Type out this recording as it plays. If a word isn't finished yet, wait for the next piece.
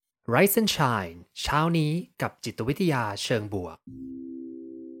Rise and Shine เช้านี้กับจิตวิทยาเชิงบวก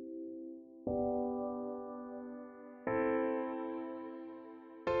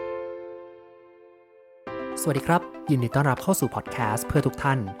สวัสดีครับยินดีต้อนรับเข้าสู่พอดแคสต์เพื่อทุก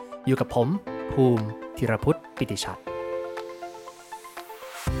ท่านอยู่กับผมภูมิธีรพุทธปิติชัด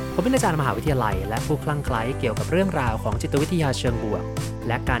ผมเป็นอาจารย์มหาวิทยาลัยและผู้คลั่งไคล้เกี่ยวกับเรื่องราวของจิตวิทยาเชิงบวกแ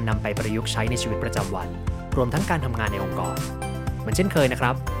ละการนำไปประยุกต์ใช้ในชีวิตประจำวันรวมทั้งการทำงานในองค์กรเหมือนเช่นเคยนะค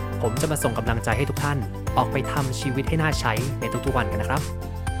รับผมจะมาส่งกำลังใจให้ทุกท่านออกไปทำชีวิตให้น่าใช้ในทุกๆวันกันนะครับ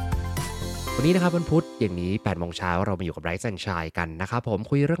วันนี้นะครับวันพุธอย่างนี้8โมงเช้าเรามาอยู่กับ Rise and Shine กันนะครับผม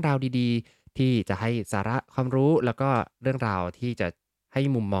คุยเรื่องราวดีๆที่จะให้สาระความรู้แล้วก็เรื่องราวที่จะให้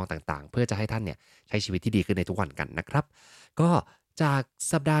มุมมองต่างๆเพื่อจะให้ท่านเนี่ยใช้ชีวิตที่ดีขึ้นในทุกวันกันนะครับก็จาก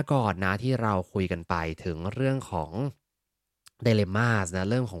สัปดาห์ก่อนนะที่เราคุยกันไปถึงเรื่องของ dilemmas นะ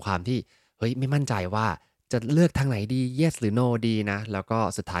เรื่องของความที่เฮ้ยไม่มั่นใจว่าจะเลือกทางไหนดี yes หรือ no ดีนะแล้วก็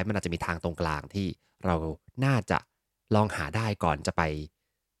สุดท้ายมันอาจจะมีทางตรงกลางที่เราน่าจะลองหาได้ก่อนจะไป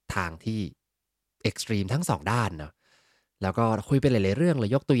ทางที่เอ็กซ์ตรีมทั้งสองด้านเนาะแล้วก็คุยไปหลายๆเรื่องเล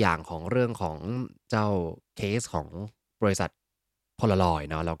ยยกตัวอย่างของเรื่องของเจ้าเคสของบริษัท Polaroid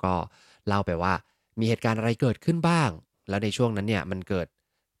เนาะแล้วก็เล่าไปว่ามีเหตุการณ์อะไรเกิดขึ้นบ้างแล้วในช่วงนั้นเนี่ยมันเกิด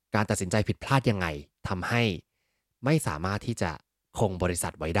การตัดสินใจผิดพลาดยังไงทำให้ไม่สามารถที่จะคงบริษั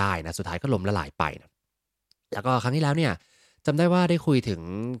ทไว้ได้นะสุดท้ายก็ล้มละลายไปนะแล้วก็ครั้งที่แล้วเนี่ยจำได้ว่าได้คุยถึง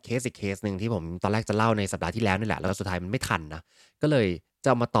เคสอีกเคสหนึ่งที่ผมตอนแรกจะเล่าในสัปดาห์ที่แล้วนี่แหละแล้วสุดท้ายมันไม่ทันนะก็เลยจะ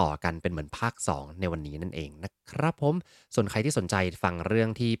เอามาต่อกันเป็นเหมือนภาค2ในวันนี้นั่นเองนะครับผมส่วนใครที่สนใจฟังเรื่อง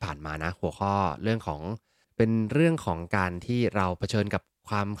ที่ผ่านมานะหัวข้อเรื่องของเป็นเรื่องของการที่เราเผชิญกับ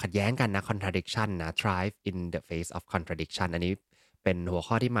ความขัดแย้งกันนะ contradiction นะ thrive in the face of contradiction อันนี้เป็นหัว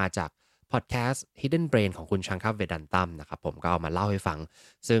ข้อที่มาจากพอดแคสต์ Hidden Brain ของคุณชังคาเวดันตัมนะครับผมก็เอามาเล่าให้ฟัง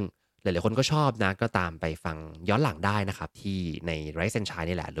ซึ่งหลายๆคนก็ชอบนะก็ตามไปฟังย้อนหลังได้นะครับที่ใน Rise and Shine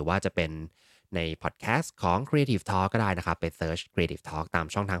นี่แหละหรือว่าจะเป็นในพอดแคสต์ของ Creative Talk ก็ได้นะครับไป search Creative Talk ตาม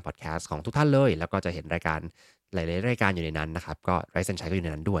ช่องทางพอดแคสต์ของทุกท่านเลยแล้วก็จะเห็นรายการหลายๆรายการอยู่ในนั้นนะครับก็ Rise and Shine ก็อยู่ใน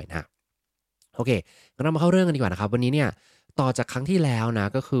นั้นด้วยนะโอเคงั้นเรามาเข้าเรื่องกันดีกว่านะครับวันนี้เนี่ยต่อจากครั้งที่แล้วนะ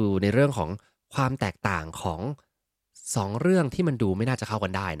ก็คือในเรื่องของความแตกต่างของ2เรื่องที่มันดูไม่น่าจะเข้ากั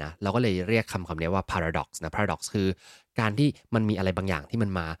นได้นะเราก็เลยเรียกคำนี้ว่า paradox นะ paradox คือการที่มันมีอะไรบางอย่างที่มั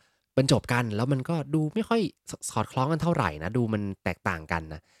นมาบรรจบกันแล้วมันก็ดูไม่ค่อยสอดคล้องกันเท่าไหร่นะดูมันแตกต่างกัน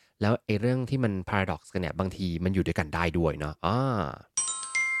นะแล้วไอ้เรื่องที่มัน paradox กันเนี่ยบางทีมันอยู่ด้วยกันได้ด้วยเนาะ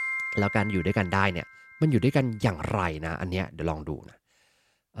แล้วการอยู่ด้วยกันได้เนี่ยมันอยู่ด้วยกันอย่างไรนะอันเนี้ยเดี๋ยวลองดูนะ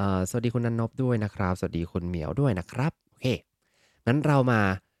สวัสดีคุณนันนพด้วยนะครับสวัสดีคุณเหมียวด้วยนะครับโอเคงั้นเรามา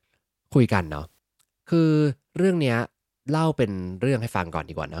คุยกันเนาะคือเรื่องเนี้ยเล่าเป็นเรื่องให้ฟังก่อน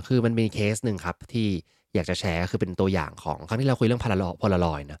ดีกว่านะคือมันมีเคสหนึ่งครับที่อยากจะแชร์คือเป็นตัวอย่างของครั้งที่เราคุยเรื่อง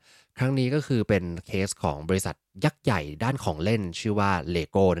Polaroidนะครั้งนี้ก็คือเป็นเคสของบริษัทยักษ์ใหญ่ด้านของเล่นชื่อว่า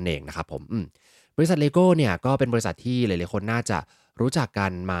LEGO นั่นเองนะครับผมบริษัท LEGO เนี่ยก็เป็นบริษัทที่หลายๆคนน่าจะรู้จักกั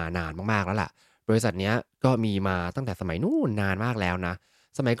นมานานมากๆแล้วล่ะบริษัทเนี้ยก็มีมาตั้งแต่สมัยนู้นนานมากแล้วนะ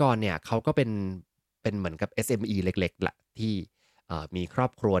สมัยก่อนเนี่ยเขาก็เป็นเหมือนกับ SME เล็กๆแหละที่มีครอ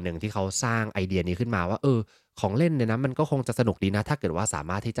บครัวหนึ่งที่เขาสร้างไอเดียนี้ขึ้นมาว่าของเล่นเนี่ยนะมันก็คงจะสนุกดีนะถ้าเกิดว่าสา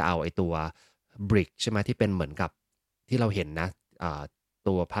มารถที่จะเอาไอ้ตัว brick ใช่ไหมที่เป็นเหมือนกับที่เราเห็นนะ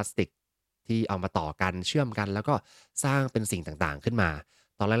ตัวพลาสติกที่เอามาต่อกันเชื่อมกันแล้วก็สร้างเป็นสิ่งต่างๆขึ้นมา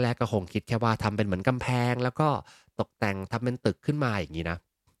ตอนแรกๆก็คงคิดแค่ว่าทำเป็นเหมือนกำแพงแล้วก็ตกแต่งทำเป็นตึกขึ้นมาอย่างนี้นะ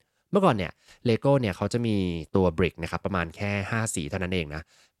เมื่อก่อนเนี่ย LEGO เนี่ยเขาจะมีตัว brick นะครับประมาณแค่5สีเท่านั้นเองนะ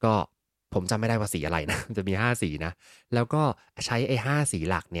ก็ผมจำไม่ได้ว่าสีอะไรนะจะมี5สีนะแล้วก็ใช้ไอ้5สี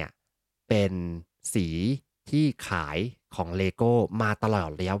หลักเนี่ยเป็นสีที่ขายของ LEGO มาตลอด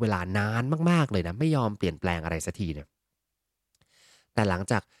ระยะเวลานานมากๆเลยนะไม่ยอมเปลี่ยนแปลงอะไรสักทีเนี่ยแต่หลัง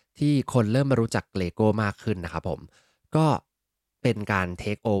จากที่คนเริ่มมารู้จัก LEGO มากขึ้นนะครับผมก็เป็นการ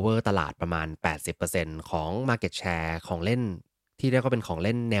take over ตลาดประมาณ80%ของ market share ของเล่นที่เรียกว่าเป็นของเ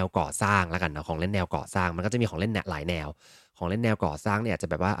ล่นแนวก่อสร้างแล้วกันเนาะของเล่นแนวก่อสร้างมันก็จะมีของเล่นหลายแนวของเล่นแนวก่อสร้างเนี่ยจะ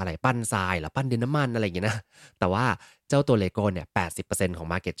แบบว่าอะไรปั้นทรายเหรอปั้นดินน้ำมันอะไรอย่างเงี้ยนะแต่ว่าเจ้าตัว LEGO เนี่ย80%ของ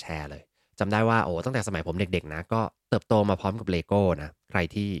market share เลย จำได้ว่าตั้งแต่สมัยผมเด็กๆนะก็เติบโตมาพร้อมกับ LEGO นะใคร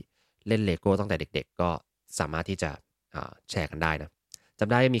ที่เล่น LEGO ตั้งแต่เด็กๆก็สามารถที่จะแชร์กันได้นะจ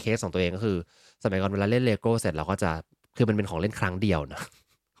ำได้มีเคสของตัวเองก็คือสมัยก่อนเวลาเล่น LEGO เสร็จเราก็จะคือมันเป็นของเล่นครั้งเดียวนะ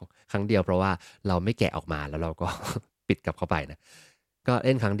ครั้งเดียวเพราะว่าเราไม่แกะออกมาแล้วเราก็ปิดกลับเข้าไปนะก็เ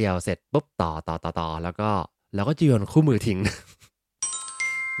ล่นครั้งเดียวเสร็จปุ๊บต่อแล้วก็เราก็จะโยนคู่มือทิ้ง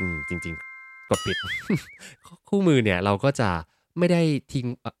จริงๆกดผิดคู่มือเนี่ยเราก็จะไม่ได้ทิ้ง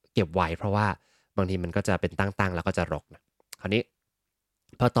เก็บไว้เพราะว่าบางทีมันก็จะเป็นตั้งๆแล้วก็จะรกนะคราวนี้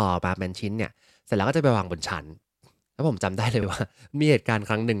พอต่อมาเป็นชิ้นเนี่ยเสร็จแล้วก็จะไปวางบนชั้นแล้วผมจำได้เลยว่ามีเหตุการณ์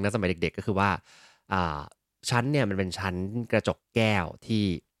ครั้งหนึ่งนะสมัยเด็กๆก็คือว่าอ่าชั้นเนี่ยมันเป็นชั้นกระจกแก้วที่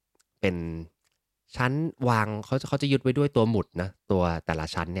เป็นชั้นวางเขาจะยึดไว้ด้วยตัวหมุดนะตัวแต่ละ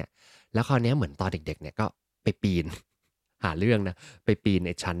ชั้นเนี่ยแล้วคราวเนี้ยเหมือนตอนเด็กๆเนี่ยก็ไปปีนหาเรื่องนะไปปีนไ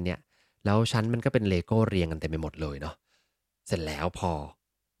อ้ชั้นเนี่ยแล้วชั้นมันก็เป็นเลโก้เรียงกันเต็มไปหมดเลยเนาะเสร็จแล้วพอ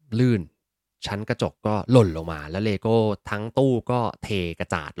ลื่นชั้นกระจกก็หล่นลงมาแล้วเลโก้ทั้งตู้ก็เทกระ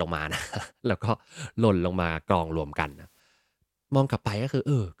จาดลงมานะ แล้วก็หล่นลงมากองรวมกันนะมองกลับไปก็คือ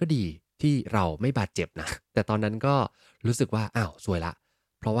ก็ดีที่เราไม่บาดเจ็บนะแต่ตอนนั้นก็รู้สึกว่าอ้าวซวยละ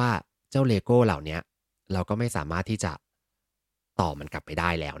เพราะว่าเจ้าเลโก้เหล่าเนี้ยเราก็ไม่สามารถที่จะต่อมันกลับไปได้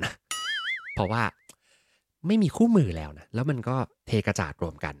แล้วนะเพราะว่าไม่มีคู่มือแล้วนะแล้วมันก็เทกระจาดร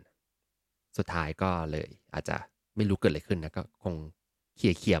วมกันสุดท้ายก็เลยอาจจะไม่รู้เกิดอะไรขึ้นนะก็คงเ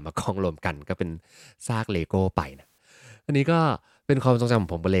ขี่ยๆมากองรวมกันก็เป็นซากเลโก้ไปนะ อันนี้ก็เป็นความทรงจำของ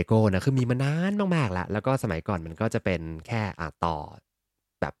ผมกับเลโก้นะคือมีมานานมากๆแล้วก็สมัยก่อนมันก็จะเป็นแค่ต่อ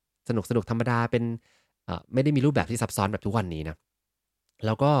แบบสนุกธรรมดาเป็นไม่ได้มีรูปแบบที่ซับซ้อนแบบทุกวันนี้นะแ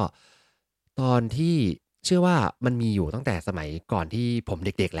ล้วก็ตอนที่เชื่อว่ามันมีอยู่ตั้งแต่สมัยก่อนที่ผม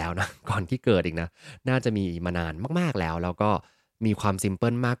เด็กๆแล้วนะก่อนที่เกิดอีกนะน่าจะมีมานานมากๆแล้วก็มีความซิมเพิ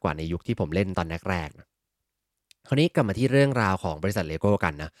ลมากกว่าในยุคที่ผมเล่นตอนแรกๆนะคราวนี้กลับมาที่เรื่องราวของบริษัทเลโก้กั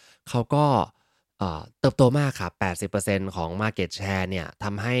นนะเขาก็เติบโตมากครับ80%ของ Market Share เนี่ยท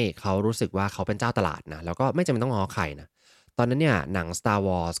ำให้เขารู้สึกว่าเขาเป็นเจ้าตลาดนะแล้วก็ไม่จำเป็นต้องง้อใครนะตอนนั้นเนี่ยหนัง Star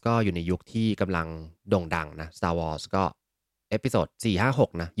Wars ก็อยู่ในยุคที่กำลังโด่งดังนะ Star Wars ก็เอพิโซด4 5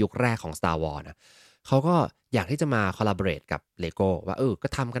 6นะยุคแรกของ Star Wars นะเขาก็อยากที่จะมา collaborate กับ Lego ว่าก็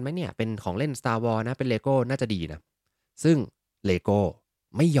ทำกันไหมเนี่ยเป็นของเล่น Star Wars นะเป็น Lego น่าจะดีนะซึ่ง Lego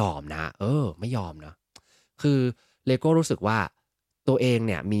ไม่ยอมนะไม่ยอมนะคือ Lego รู้สึกว่าตัวเองเ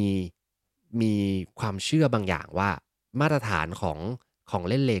นี่ยมีความเชื่อบางอย่างว่ามาตรฐานของ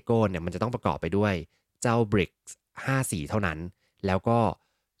เล่น Lego เนี่ยมันจะต้องประกอบไปด้วยเจ้า Bricks 5 สีเท่านั้นแล้วก็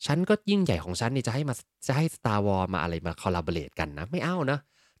ฉันก็ยิ่งใหญ่ของฉันนี่จะให้ Star Wars มาอะไรมา collaborate กันนะไม่เอานะ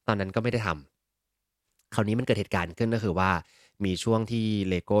ตอนนั้นก็ไม่ได้ทำคราวนี้มันเกิดเหตุการณ์ขึ้นก็คือว่ามีช่วงที่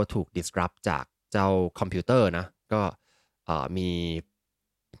Lego ถูก disrupt จากเจ้าคอมพิวเตอร์นะก็มี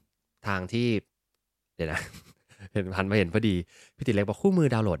ทางที่เดี๋ยวนะ หันมาเห็นพอดีพี่ติเล็กบอกคู่มือ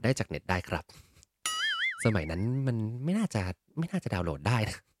ดาวน์โหลดได้จากเน็ตได้ครับสมัยนั้นมันไม่น่าจะดาวน์โหลดได้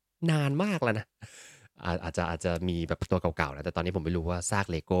นะนานมากแล้วนะอาจจะมีแบบตัวเก่าๆนะแต่ตอนนี้ผมไม่รู้ว่าซาก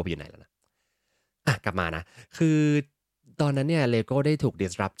เลโก้ไปอยู่ไหนแล้วนะกลับมานะคือตอนนั้นเนี่ยเลโก้ได้ถูก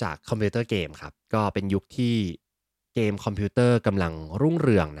disrupt จากคอมพิวเตอร์เกมครับก็เป็นยุคที่เกมคอมพิวเตอร์กำลังรุ่งเ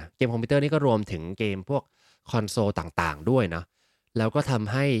รืองนะเกมคอมพิวเตอร์นี่ก็รวมถึงเกมพวกคอนโซลต่างๆด้วยนะแล้วก็ท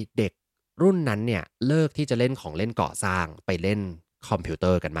ำให้เด็ก รุ่นนั้นเนี่ยเลิกที่จะเล่นของเล่นก่อสร้างไปเล่นคอมพิวเต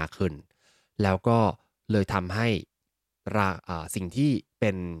อร์กันมากขึ้นแล้วก็เลยทำให้สิ่งที่เป็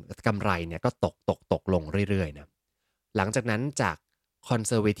นกำไรเนี่ยก็ตกลงเรื่อยๆนะหลังจากนั้นจากคอนเ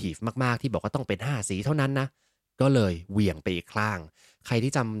ซอร์เวทีฟมากๆที่บอกว่าต้องเป็น5สีเท่านั้นนะก็เลยเหวี่ยงไปอีกข้างใคร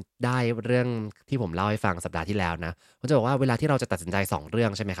ที่จำได้เรื่องที่ผมเล่าให้ฟังสัปดาห์ที่แล้วนะผมจะบอกว่าเวลาที่เราจะตัดสินใจ2เรื่อ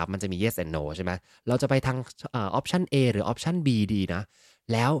งใช่ไหมครับมันจะมี yes and no ใช่ไหมเราจะไปทางoption A หรือ option B ดีนะ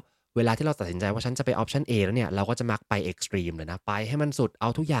แล้วเวลาที่เราตัดสินใจว่าฉันจะไป option A แล้วเนี่ยเราก็จะมักไป extreme เลยนะไปให้มันสุดเอา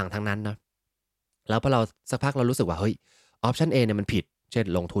ทุกอย่างทั้งนั้นนะแล้วพอเราสักพักเรารู้สึกว่าเฮ้ย option A เนี่ยมันผิดเช่น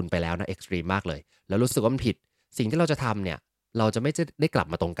ลงทุนไปแล้วนะ extreme มากเลยแล้วรู้สึกว่ามันผิดสิ่งที่เราจะทำเนี่ยเราจะไม่ได้กลับ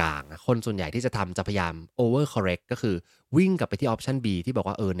มาตรงกลางนะคนส่วนใหญ่ที่จะทำจะพยายาม over correct ก็คือวิ่งกลับไปที่ option B ที่บอก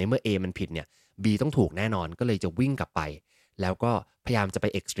ว่าในเมื่อ A มันผิดเนี่ย B ต้องถูกแน่นอนก็เลยจะวิ่งกลับไปแล้วก็พยายามจะไป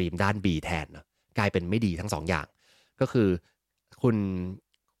extreme ด้าน B แทนนะกลายเป็นไม่ดีทั้ง2อย่างก็คือคุณ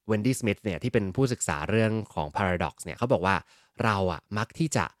เวนดี้สมิธเนี่ยที่เป็นผู้ศึกษาเรื่องของ paradox เนี่ยเขาบอกว่าเราอะมักที่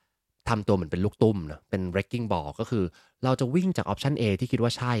จะทำตัวเหมือนเป็นลูกตุ้มเนาะเป็น wrecking ball ก็คือเราจะวิ่งจาก option A ที่คิดว่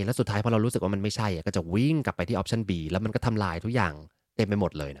าใช่แล้วสุดท้ายพอเรารู้สึกว่ามันไม่ใช่ก็จะวิ่งกลับไปที่ option B แล้วมันก็ทำลายทุกอย่างเต็มไปหม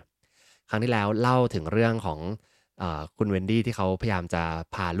ดเลยนะครั้งที่แล้วเล่าถึงเรื่องของคุณเวนดี้ที่เขาพยายามจะ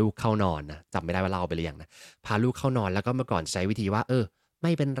พาลูกเข้านอนนะจำไม่ได้ว่าเล่าไปหรือยังนะพาลูกเข้านอนแล้วก็เมื่อก่อนใช้วิธีว่าไ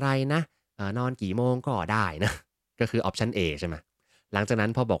ม่เป็นไรนะนอนกี่โมงก็ได้นะก็คือ option A ใช่ไหมหลังจากนั้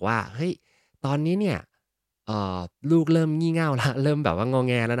นพอบอกว่าเฮ้ยตอนนี้เนี่ยลูกเริ่มงี่เง่าแล้วเริ่มแบบว่างอ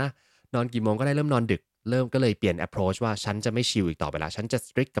แงแล้วนะนอนกี่โมงก็ได้เริ่มนอนดึกเริ่มก็เลยเปลี่ยน approach ว่าฉันจะไม่ชิลอีกต่อไปแล้วฉันจะ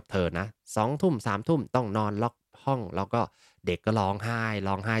strict กับเธอนะ2 ทุ่ม3 ทุ่มต้องนอนล็อกห้องแล้วก็เด็กก็ร้องไ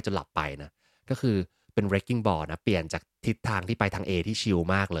ห้จนหลับไปนะก็คือเป็น wrecking ball นะเปลี่ยนจากทิศทางที่ไปทาง A ที่ชิล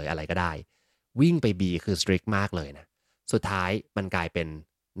มากเลยอะไรก็ได้วิ่งไป B คือ strict มากเลยนะสุดท้ายมันกลายเป็น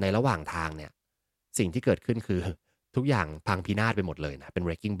ในระหว่างทางเนี่ยสิ่งที่เกิดขึ้นคือทุกอย่างพังพินาศไปหมดเลยนะเป็น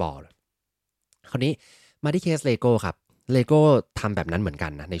wrecking ball คราวนี้มาที่เคส Lego ครับ Lego ทำแบบนั้นเหมือนกั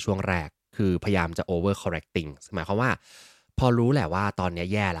นนะในช่วงแรกคือพยายามจะ over correcting หมายความว่าพอรู้แหละว่าตอนนี้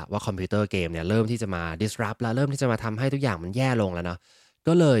แย่แล้วว่าคอมพิวเตอร์เกมเนี่ยเริ่มที่จะมา disrupt แล้วเริ่มที่จะมาทำให้ทุกอย่างมันแย่ลงแล้วเนาะ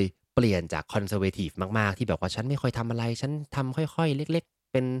ก็เลยเปลี่ยนจาก conservative มากๆที่แบบว่าฉันไม่ค่อยทำอะไรฉันทำค่อยๆเล็ก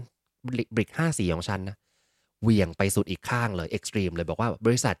ๆเป็น บริก5สีของฉันนะเหวี่ยงไปสุดอีกข้างเลยเอ็กซ์ตรีมเลยบอกว่าบ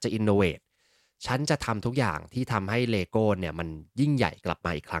ริษัทจะอินโนเวทฉันจะทำทุกอย่างที่ทำให้เลโก้เนี่ยมันยิ่งใหญ่กลับม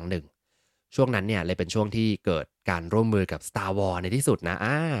าอีกครั้งหนึ่งช่วงนั้นเนี่ยเลยเป็นช่วงที่เกิดการร่วมมือกับ Star Wars ในที่สุดนะ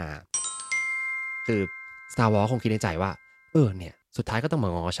คือ Star Wars คงคิดในใจว่าเนี่ยสุดท้ายก็ต้องมา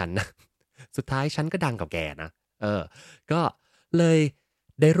ง้อฉันนะสุดท้ายฉันก็ดังกับแกนะก็เลย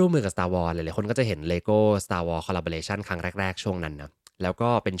ได้ร่วมมือกับ Star Wars หลายๆคนก็จะเห็น Lego Star Wars Collaboration ครั้งแรกๆช่วงนั้นนะแล้วก็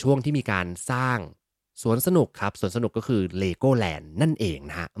เป็นช่วงที่มีการสร้างสวนสนุกครับสวนสนุกก็คือ Legoland นั่นเอง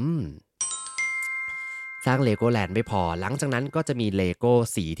นะฮะสร้าง Legoland ไม่พอหลังจากนั้นก็จะมี Lego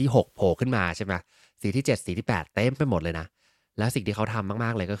สีที่6โผล่ขึ้นมาใช่ไหมสีที่7สีที่8เต็มไปหมดเลยนะแล้วสิ่งที่เขาทำม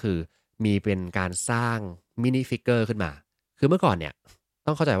ากๆเลยก็คือมีเป็นการสร้างมินิฟิกเกอร์ขึ้นมาคือเมื่อก่อนเนี่ยต้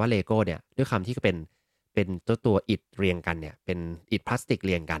องเข้าใจว่า Lego เนี่ยด้วยคำที่เป็นตัวอิฐเรียงกันเนี่ยเป็นอิฐพลาสติกเ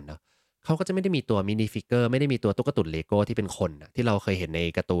รียงกันเนาะเขาก็จะไม่ได้มีตัวมินิฟิกเกอร์ไม่ได้มีตัวตุ๊กตาตุ่น Lego ที่เป็นคนนะที่เราเคยเห็นใน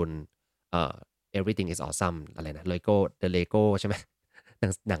การ์ตูนเอ่อ Everything is awesome อะไรนะ Lego ใช่ไหม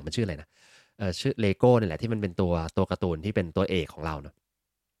หนังมันชื่ออะไรนะชื่อ Lego นี่แหละที่มันเป็นตัวการ์ตูนที่เป็นตัวเอกของเราเนาะ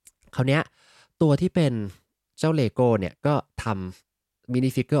คราวเนี้ยตัวที่เป็นเจ้า Lego เนี่ยก็ทำมินิ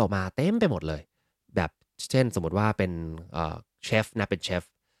ฟิกเกอร์ออกมาเต็มไปหมดเลยแบบเช่นสมมติว่าเป็นเชฟนะเป็นเ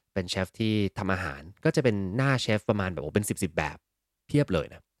ชฟที่ทำอาหารก็จะเป็นหน้าเชฟประมาณแบบเป็น10แบบเพียบเลย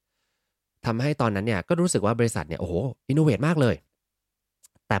นะทำให้ตอนนั้นเนี่ยก็รู้สึกว่าบริษัทเนี่ยโอ้โหอินโนเวทมากเลย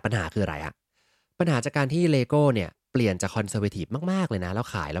แต่ปัญหาคืออะไรอะปัญหาจากการที่ Lego เนี่ยเปลี่ยนจากคอนเซอร์เวทีฟมากๆเลยนะแล้ว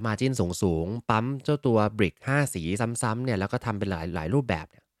ขายแล้วมาจิ้นสูงๆปั๊มเจ้าตัวบริก5สีซ้ำๆเนี่ยแล้วก็ทำเป็นหลายรูปแบบ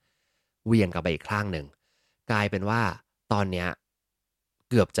เนี่ยเวียงกลับไปอีกข้างหนึ่งกลายเป็นว่าตอนเนี้ย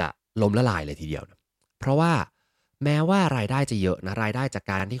เกือบจะล้มละลายเลยทีเดียวนะเพราะว่าแม้ว่ารายได้จะเยอะนะรายได้จาก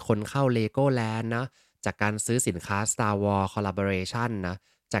การที่คนเข้า Legoland นะจากการซื้อสินค้า Star Wars Collaboration นะ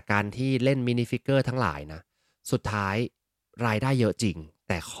จากการที่เล่นมินิฟิกเกอร์ทั้งหลายนะสุดท้ายรายได้เยอะจริงแ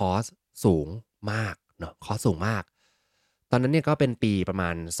ต่คอสสูงมากเนาะคอสสูงมากตอนนั้นเนี่ยก็เป็นปีประมา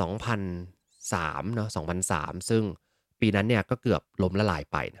ณ2003เนาะ2003ซึ่งปีนั้นเนี่ยก็เกือบล้มละลาย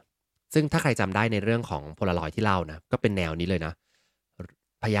ไปนะซึ่งถ้าใครจำได้ในเรื่องของ Polaroid ที่เล่านะก็เป็นแนวนี้เลยนะ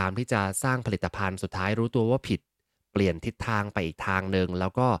พยายามที่จะสร้างผลิตภัณฑ์สุดท้ายรู้ตัวว่าผิดเปลี่ยนทิศทางไปอีกทางหนึ่งแล้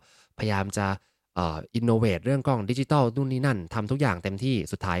วก็พยายามจะอินโนเวทเรื่องกล้องดิจิตอลนู่นนี่นั่นทำทุกอย่างเต็มที่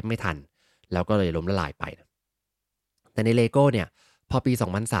สุดท้ายไม่ทันแล้วก็เลยล้มละลายไปนะแต่ใน Lego เนี่ยพอปี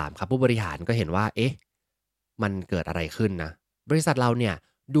2003ครับผู้บริหารก็เห็นว่าเอ๊ะมันเกิดอะไรขึ้นนะบริษัทเราเนี่ย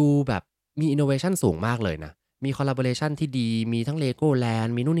ดูแบบมีอินโนเวชันสูงมากเลยนะมีคอลลาบอเรชันที่ดีมีทั้ง Legoland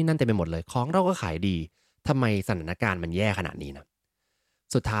มีนู่นนี่นั่นเต็มไปหมดเลยของเราก็ขายดีทำไมสถานการณ์มันแย่ขนาดนี้นะ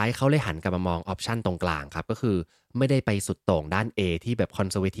สุดท้ายเขาเลยหันกลับมามองออปชันตรงกลางครับก็คือไม่ได้ไปสุดโต่งด้าน A ที่แบบคอน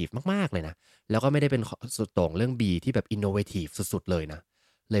เซอร์เวทีฟมากๆเลยนะแล้วก็ไม่ได้เป็นสุดโต่งเรื่อง B ที่แบบอินโนเวทีฟสุดๆเลยนะ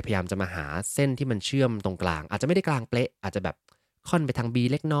เลยพยายามจะมาหาเส้นที่มันเชื่อมตรงกลางอาจจะไม่ได้กลางเป๊ะอาจจะแบบค่อนไปทาง B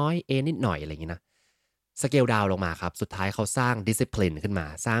เล็กน้อย A นิดหน่อยอะไรอย่างนี้นะสเกลดาวลงมาครับสุดท้ายเขาสร้าง discipline ขึ้นมา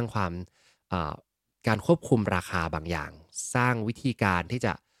สร้างความการควบคุมราคาบางอย่าง สร้างวิธีการที่จ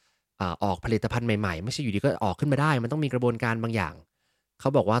ะออกผลิตภัณฑ์ใหม่ๆไม่ใช่อยู่ดีก็ออกขึ้นมาได้มันต้องมีกระบวนการบางอย่างเขา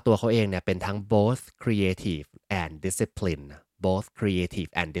บอกว่าตัวเขาเองเนี่ยเป็นทั้ง both creative and discipline both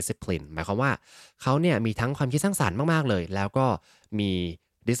creative and discipline หมายความว่าเขาเนี่ยมีทั้งความคิดสร้างสรรค์มากๆเลยแล้วก็มี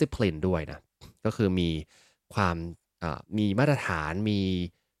discipline ด้วยนะก็คือมีความมีมาตรฐานมี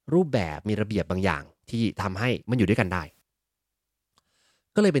รูปแบบมีระเบียบบางอย่างที่ทำให้มันอยู่ด้วยกันได้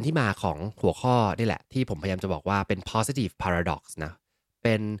ก็เลยเป็นที่มาของหัวข้อนี่แหละที่ผมพยายามจะบอกว่าเป็น positive paradox นะเ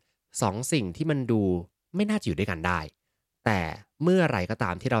ป็น2สิ่งที่มันดูไม่น่าจะอยู่ด้วยกันได้แต่เมื่อไรก็ตา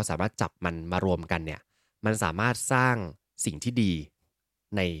มที่เราสามารถจับมันมารวมกันเนี่ยมันสามารถสร้างสิ่งที่ดี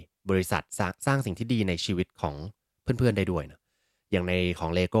ในบริษัทสร้างสิ่งที่ดีในชีวิตของเพื่อนๆได้ด้วยนะอย่างในขอ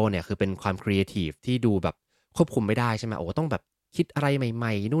ง Lego เนี่ยคือเป็นความครีเอทีฟที่ดูแบบควบคุมไม่ได้ใช่ไหมโอ้ต้องแบบคิดอะไรให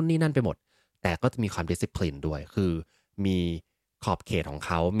ม่ๆนู่นนี่นั่นไปหมดแต่ก็จะมีความดิสซิ p ลินด้วยคือมีขอบเขตของเ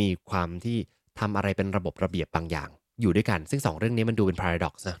ขามีความที่ทำอะไรเป็นระบบระเบียบบางอย่างอยู่ด้วยกันซึ่ง2เรื่องนี้มันดูเป็น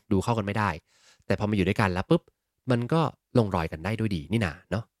paradox นะดูเข้ากันไม่ได้แต่พอมาอยู่ด้วยกันแล้วปุ๊บมันก็ลงรอยกันได้ด้วยดีนี่นา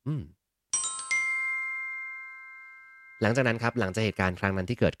เนาะหลังจากนั้นครับหลังจากเหตุการณ์ครั้งนั้น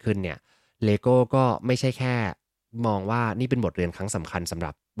ที่เกิดขึ้นเนี่ย Lego ก็ไม่ใช่แค่มองว่านี่เป็นบทเรียนครั้งสำคัญสำห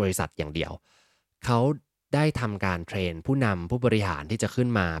รับบริษัทอย่างเดียวเขาได้ทำการเทรนผู้นำผู้บริหารที่จะขึ้น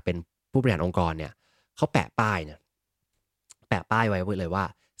มาเป็นผู้บริหารองค์กรเนี่ยเขาแปะป้ายไว้เลยว่า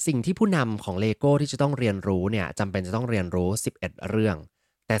สิ่งที่ผู้นำของ Lego ที่จะต้องเรียนรู้เนี่ยจำเป็นจะต้องเรียนรู้11เรื่อง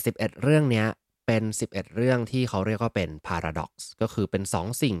แต่11เรื่องเนี้ยเป็น11เรื่องที่เขาเรียกว่าเป็น paradox ก็คือเป็น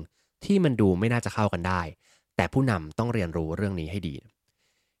2สิ่งที่มันดูไม่น่าจะเข้ากันได้แต่ผู้นำต้องเรียนรู้เรื่องนี้ให้ดี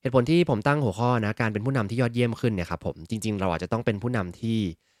เหตุผลที่ผมตั้งหัวข้อนะการเป็นผู้นำที่ยอดเยี่ยมขึ้นเนี่ยครับผมจริงๆเราอาจจะต้องเป็นผู้นำที่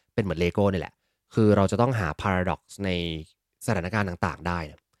เป็นเหมือน Lego นี่แหละคือเราจะต้องหา paradox ในสถานการณ์ต่างๆได้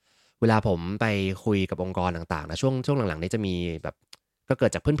นะ เวลาผมไปคุยกับองค์กรต่างๆนะช่วงหลังๆนี้จะมีแบบก็เกิ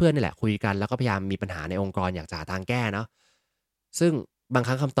ดจากเพื่อนๆนี่แหละคุยกันแล้วก็พยายามมีปัญหาในองค์กรอยากจะหาทางแก้เนาะซึ่งบางค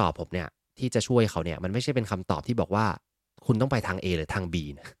รั้งคำตอบผมเนี่ยที่จะช่วยเขาเนี่ยมันไม่ใช่เป็นคำตอบที่บอกว่าคุณต้องไปทาง A หรือทาง B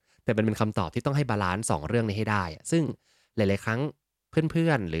นะแต่มันเป็นคำตอบที่ต้องให้บาลันซ์2เรื่องนี้ให้ได้อะซึ่งหลายๆครั้งเพื่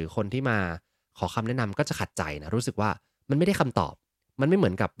อนๆหรือคนที่มาขอคำแนะนำก็จะขัดใจนะรู้สึกว่ามันไม่ได้คำตอบมันไม่เหมื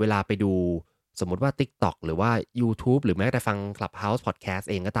อนกับเวลาไปดูสมมุติว่า TikTok หรือว่ายูทูบหรือแม้แต่ฟัง Clubhouse Podcast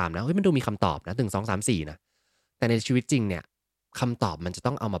เองก็ตามนะเฮ้ยมันดูมีคำตอบนะ1 2 3 4นะแต่ในชีวิตจริงเนี่ยคำตอบมันจะ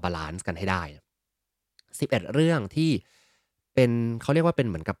ต้องเอามาบาลันซ์กันให้ได้11เรื่องที่เป็นเขาเรียกว่าเป็น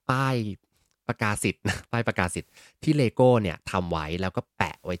เหมือนกับป้ายประกาศสิทธิ์นะป้ายประกาศสิทธิ์ที่ LEGO เนี่ยทำไว้แล้วก็แป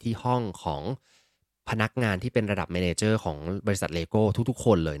ะไว้ที่ห้องของพนักงานที่เป็นระดับ Manager ของบริษัท LEGO ทุกๆค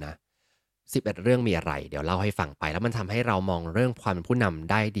นเลยนะ11เรื่องมีอะไรเดี๋ยวเล่าให้ฟังไปแล้วมันทำให้เรามองเรื่องความเป็นผู้น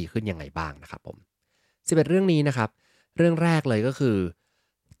ำได้ดีขึ้นยังไงบ้างนะครับผม11เรื่องนี้นะครับเรื่องแรกเลยก็คือ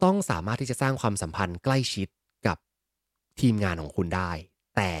ต้องสามารถที่จะสร้างความสัมพันธ์ใกล้ชิดกับทีมงานของคุณได้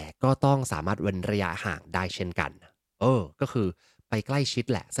แต่ก็ต้องสามารถเว้นระยะห่างได้เช่นกัน ก็คือไปใกล้ชิด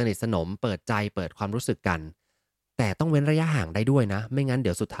แหละสนิทสนมเปิดใจเปิดความรู้สึกกันแต่ต้องเว้นระยะห่างได้ด้วยนะไม่งั้นเ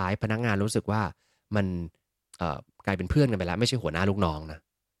ดี๋ยวสุดท้ายพนักงานรู้สึกว่ามันกลายเป็นเพื่อนกันไปแล้วไม่ใช่หัวหน้าลูกน้องนะ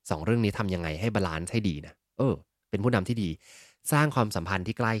2เรื่องนี้ทำยังไงให้บาลันซ์ให้ดีนะเป็นผู้นำที่ดีสร้างความสัมพันธ์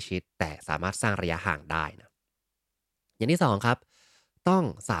ที่ใกล้ชิดแต่สามารถสร้างระยะห่างได้นะอย่างที่2ครับต้อง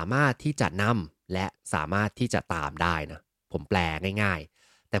สามารถที่จะนำและสามารถที่จะตามได้นะผมแปลง่าย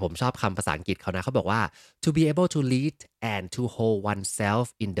ๆ แต่ผมชอบคำภาษาอังกฤษเขานะเขาบอกว่า to be able to lead and to hold oneself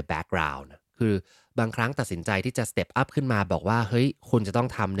in the background คือบางครั้งตัดสินใจที่จะ step up ขึ้นมาบอกว่าเฮ้ยคุณจะต้อง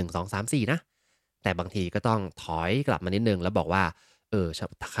ทำ1 2 3 4นะแต่บางทีก็ต้องถอยกลับมานิดนึงแล้วบอกว่า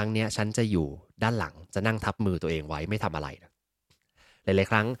ครั้งเนี้ยฉันจะอยู่ด้านหลังจะนั่งทับมือตัวเองไว้ไม่ทำอะไรนะหลาย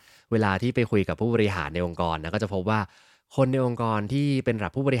ๆครั้งเวลาที่ไปคุยกับผู้บริหารในองค์กรนะก็จะพบว่าคนในองค์กรที่เป็นระดั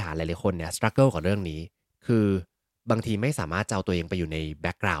บผู้บริหารหลายๆคนเนี่ย struggle กับเรื่องนี้คือ บางทีไม่สามารถจะเอาตัวเองไปอยู่ในแ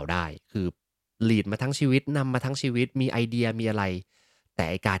บ็กกราวด์ได้ คือ lead มาทั้งชีวิตนำมาทั้งชีวิตมีไอเดียมีอะไร แต่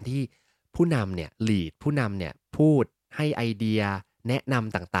ไอ้การที่ผู้นำเนี่ย lead ผู้นำเนี่ยพูดให้ไอเดียแนะน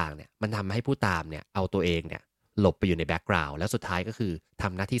ำต่างๆเนี่ยมันทำให้ผู้ตามเนี่ยเอาตัวเองเนี่ยหลบไปอยู่ในแบ็กกราวด์แล้วสุดท้ายก็คือท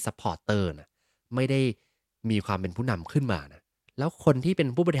ำหน้าที่ซัปพอร์เตอร์นะไม่ได้มีความเป็นผู้นำขึ้นมานะแล้วคนที่เป็น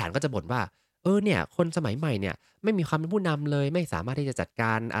ผู้บริหารก็จะบ่นว่าเนี่ยคนสมัยใหม่เนี่ยไม่มีความเป็นผู้นำเลยไม่สามารถที่จะจัดก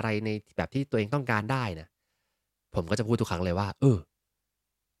ารอะไรในแบบที่ตัวเองต้องการได้นะ ผมก็จะพูดทุกครั้งเลยว่า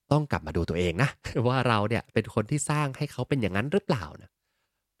ต้องกลับมาดูตัวเองนะว่าเราเนี่ยเป็นคนที่สร้างให้เขาเป็นอย่างนั้นหรือเปล่านะ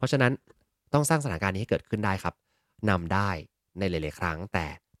เพราะฉะนั้นต้องสร้างสถานการณ์นี้ให้เกิดขึ้นได้ครับนำได้ในหลายๆครั้งแต่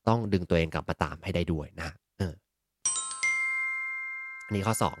ต้องดึงตัวเองกลับมาตามให้ได้ด้วยนะอันนี้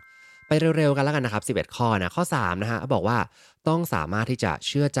ข้อ2ไปเร็วๆกันแล้วกันนะครับ11ข้อนะข้อ3นะฮะบอกว่าต้องสามารถที่จะเ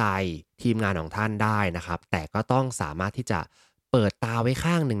ชื่อใจทีมงานของท่านได้นะครับแต่ก็ต้องสามารถที่จะเปิดตาไว้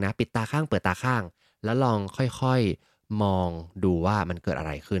ข้างหนึ่งนะปิดตาข้างเปิดตาข้าง แล้วลองค่อยๆมองดูว่ามันเกิดอะไ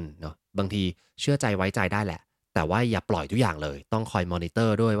รขึ้นเนาะบางทีเชื่อใจไว้ใจได้แหละแต่ว่าอย่าปล่อยทุกอย่างเลยต้องคอยมอนิเตอ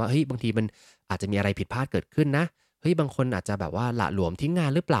ร์ด้วยว่าเฮ้ยบางทีมันอาจจะมีอะไรผิดพลาดเกิดขึ้นนะเฮ้ยบางคนอาจจะแบบว่าหละหลวมทิ้งงา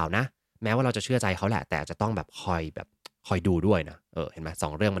นหรือเปล่านะแม้ว่าเราจะเชื่อใจเขาแหละแต่อาจจะต้องแบบคอยดูด้วยนะเห็นไหม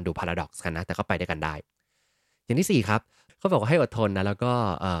2เรื่องมันดู paradox กันนะแต่ก็ไปด้วยกันได้อย่างที่4ครับเขาบอกว่าให้อดทนนะแล้วก็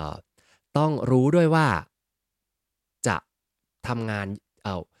ต้องรู้ด้วยว่าจะทำงาน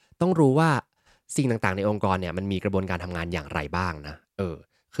ต้องรู้ว่าสิ่งต่างๆในองค์กรเนี่ยมันมีกระบวนการทำงานอย่างไรบ้างนะ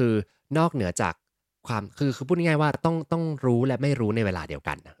คือนอกเหนือจากความคือพูดง่ายๆว่าต้องรู้และไม่รู้ในเวลาเดียว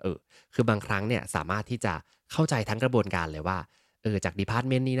กันนะคือบางครั้งเนี่ยสามารถที่จะเข้าใจทั้งกระบวนการเลยว่าจากดีพาร์ต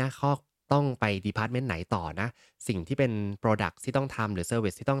เมนต์นี้นะข้อต้องไปดีพาร์ตเมนต์ไหนต่อนะสิ่งที่เป็นพรอดักต์ที่ต้องทำหรือเซอร์วิ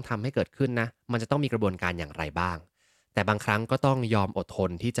สที่ต้องทำให้เกิดขึ้นนะมันจะต้องมีกระบวนการอย่างไรบ้างแต่บางครั้งก็ต้องยอมอดทน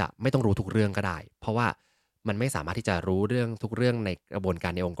ที่จะไม่ต้องรู้ทุกเรื่องก็ได้เพราะว่ามันไม่สามารถที่จะรู้เรื่องทุกเรื่องในกระบวนกา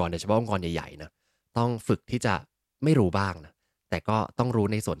รในองค์กรโดยเฉพาะองค์กรใหญ่ๆนะ ต้องฝึกที่จะไม่รู้บ้างนะแต่ก็ต้องรู้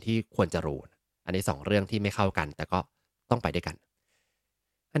ในส่วนที่ควรจะรู้นะอันนี้2เรื่องที่ไม่เข้ากันแต่ก็ต้องไปด้วยกัน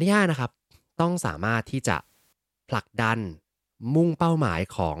อันที่5นะครับต้องสามารถที่จะผลักดันมุ่งเป้าหมาย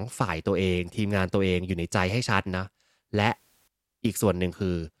ของฝ่ายตัวเองทีมงานตัวเองอยู่ในใจให้ชัดนะและอีกส่วนหนึ่ง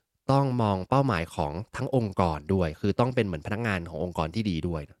คือต้องมองเป้าหมายของทั้งองค์กรด้วยคือต้องเป็นเหมือนพนักงานขององค์กรที่ดี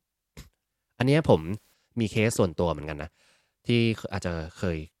ด้วยนะอันนี้ผมมีเคสส่วนตัวเหมือนกันนะ ที่อาจจะเค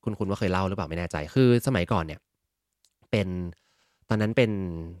ยคุณว่าเคยเล่าหรือเปล่าไม่แน่ใจคือสมัยก่อนเนี่ยเป็นตอนนั้นเป็น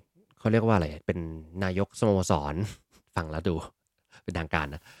เขาเรียกว่าอะไรเป็นนายกสโมสรฟังแล้วดูเป็นทางการ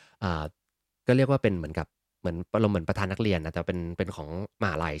นะอ่าก็เรียกว่าเป็นเหมือนกับเหมือนอารมณ์เหมือนประธานนักเรียนนะแต่เป็นของม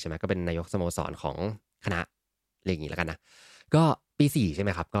หาลัยใช่ไหมก็เป็นนายกสโมสรของคณะเรียกอย่างงี้แล้วกันนะก็ปี4ใช่ไหม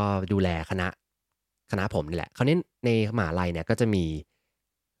ครับก็ดูแลคณะผมนี่แหละคราวนี้ในมหาลัยเนี่ยก็จะมี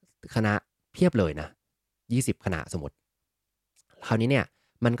คณะเพียบเลยนะ20คณะสมมุติ คราวนี้เนี่ย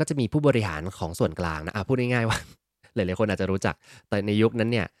มันก็จะมีผู้บริหารของส่วนกลางนะพูดง่ายๆว่าหลายๆคนอาจจะรู้จักแต่ในยุคนั้น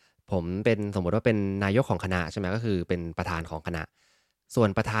เนี่ยผมเป็นสมมุติว่าเป็นนายกของคณะใช่ไหมก็คือเป็นประธานของคณะส่วน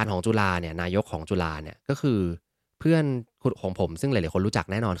ประธานของจุฬาเนี่ยนายกของจุฬาเนี่ยก็คือเพื่อนของผมซึ่งหลายๆคนรู้จัก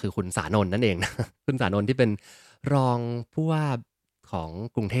แน่นอนคือคุณสานนท์นั่นเองนะคุณสานนท์ที่เป็นรองผู้ว่าของ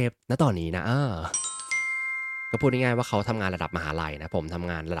กรุงเทพณตอนนี้นะก็พูดง่ายๆว่าเขาทำงานระดับมหาลัยนะผมทำ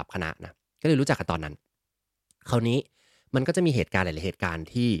งานระดับคณะนะก็เลยรู้จักกันตอนนั้นคราวนี้มันก็จะมีเหตุการณ์หลายๆเหตุการณ์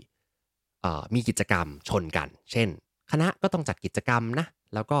ที่มีกิจกรรมชนกันเช่นคณะก็ต้องจัดกิจกรรมนะ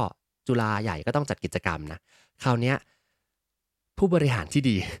แล้วก็จุฬาใหญ่ก็ต้องจัดกิจกรรมนะคราวเนี้ยผู้บริหารที่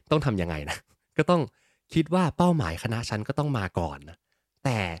ดีต้องทำยังไงนะก็ต้องคิดว่าเป้าหมายคณะฉันก็ต้องมาก่อนนะแ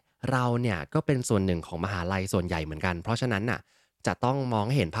ต่เราเนี่ยก็เป็นส่วนหนึ่งของมหาลัยส่วนใหญ่เหมือนกันเพราะฉะนั้นน่ะจะต้องมองใ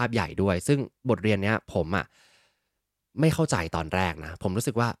ห้เห็นภาพใหญ่ด้วยซึ่งบทเรียนเนี้ยผมไม่เข้าใจตอนแรกนะผมรู้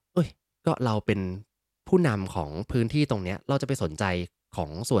สึกว่าเอ้ยก็เราเป็นผู้นำของพื้นที่ตรงเนี้ยเราจะไปสนใจของ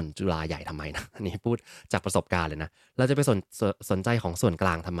ส่วนจุฬาใหญ่ทำไมนะอันนี้พูดจากประสบการณ์เลยนะเราจะไปสนใจของส่วนกล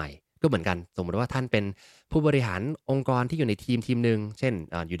างทำไมก็เหมือนกันสมมุติว่าท่านเป็นผู้บริหารองค์กรที่อยู่ในทีมหนึ่งเช่น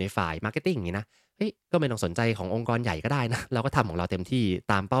อยู่ในฝ่าย marketing อย่างงี้นะเฮ้ยก็ไม่ต้องสนใจขององค์กรใหญ่ก็ได้นะเราก็ทำของเราเต็มที่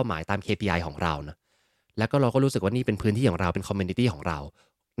ตามเป้าหมายตาม KPI ของเรานะแล้วก็เราก็รู้สึกว่านี่เป็นพื้นที่ของเราเป็นคอมมิวนิตีของเรา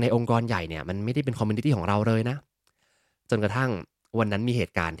ในองค์กรใหญ่เนี่ยมันไม่ได้เป็นคอมมิวนิตีของเราเลยนะ จนกระทั่งวันนั้นมีเห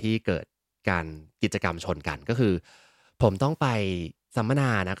ตุการณ์ที่เกิดการกิจกรรมชนกันก็คือผมต้องไปสัมมนา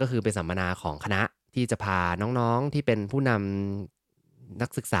นะก็คือเป็นสัมมนาของคณะที่จะพาน้องๆที่เป็นผู้นำนัก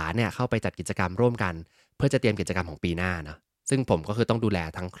ศึกษาเนี่ยเข้าไปจัดกิจกรรมร่วมกันเพื่อจะเตรียมกิจกรรมของปีหน้านะซึ่งผมก็คือต้องดูแล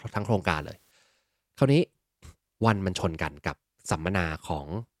ทั้งโครงการเลยคราวนี้วันมันชนกันกับสัมมนาของ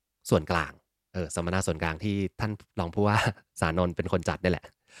ส่วนกลางสัมมนาส่วนกลางที่ท่านรองผู้ว่าสานนท์เป็นคนจัดนี่แหละ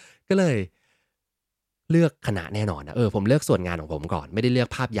ก็เลย เลือกคณะแน่นอนนะผมเลือกส่วนงานของผมก่อนไม่ได้เลือก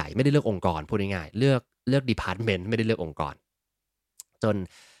ภาพใหญ่ไม่ได้เลือกองค์กรพูดง่ายๆเลือกดีพาร์ตเมนต์ไม่ได้เลือกองค์กรจน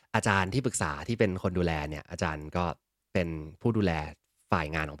อาจารย์ที่ปรึกษาที่เป็นคนดูแลเนี่ยอาจารย์ก็เป็นผู้ดูแลฝ่าย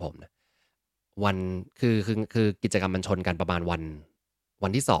งานของผมนะวันคือกิจกรรมมันชนกันประมาณวั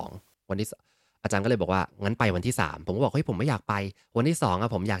นที่2วันที่สอาจารย์ก็เลยบอกว่างั้นไปวันที่3ผมก็บอกเฮ้ยผมไม่อยากไปวันที่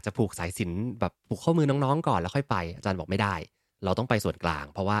2ผมอยากจะผูกสายสิญจน์แบบผูกข้อมือน้องๆก่อนแล้วค่อยไปอาจารย์บอกไม่ได้เราต้องไปส่วนกลาง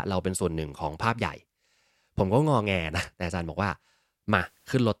เพราะว่าเราเป็นส่วนหนึ่งของภาพใหญ่ ผมก็งอแงนะแต่อาจารย์บอกว่ามา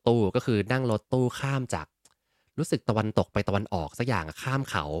ขึ้นรถตู้ก็คือนั่งรถตู้ข้ามจากรู้สึกตะวันตกไปตะวันออกสักอย่างข้าม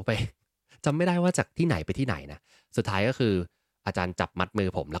เขาไปจำไม่ได้ว่าจากที่ไหนไปที่ไหนนะสุดท้ายก็คืออาจารย์จับมัดมือ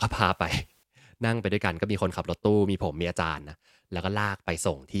ผมแล้วก็พาไปนั่งไปด้วยกันก็มีคนขับรถตู้มีผมมีอาจารย์นะแล้วก็ลากไป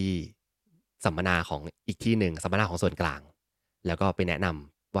ส่งที่สัมมนาของอีกที่หนึ่งสัมมนาของส่วนกลางแล้วก็ไปแนะน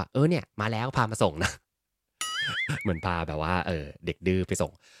ำว่าเนี่ยมาแล้วพามาส่งนะเหมือนพาแบบว่าเด็กดื้อไปส่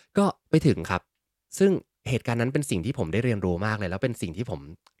งก็ไปถึงครับซึ่งเหตุการณ์นั้นเป็นสิ่งที่ผมได้เรียนรู้มากเลยแล้วเป็นสิ่งที่ผม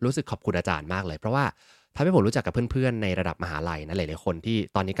รู้สึกขอบคุณอาจารย์มากเลยเพราะว่าทำให้ผมรู้จักกับเพื่อนๆในระดับมหาลัยนะหลายๆคนที่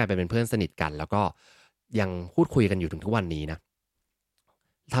ตอนนี้กลายเป็นเพื่อนสนิทกันแล้วก็ยังพูดคุยกันอยู่ถึงทุกวันนี้นะ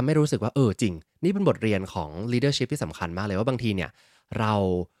ทำให้รู้สึกว่าจริงนี่เป็นบทเรียนของ leadership ที่สำคัญมากเลยว่าบางทีเนี่ยเรา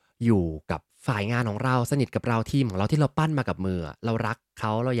อยู่กับฝ่ายงานของเราสนิทกับเราทีมของเราที่เราปั้นมากับมือเรารักเข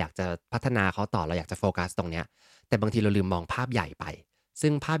าเราอยากจะพัฒนาเขาต่อเราอยากจะโฟกัสตรงเนี้ยแต่บางทีเราลืมมองภาพใหญ่ไป ซึ่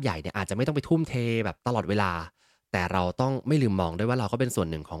งภาพใหญ่เนี่ยอาจจะไม่ต้องไปทุ่มเทแบบตลอดเวลาแต่เราต้องไม่ลืมมองด้วยว่าเราก็เป็นส่วน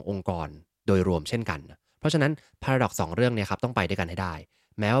หนึ่งขององค์กรโดยรวมเช่นกันเพราะฉะนั้น paradox 2เรื่องเนี่ยครับต้องไปด้วยกันให้ได้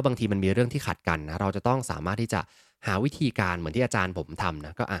แม้ว่าบางทีมันมีเรื่องที่ขัดกันนะเราจะต้องสามารถที่จะหาวิธีการเหมือนที่อาจารย์ผมทำน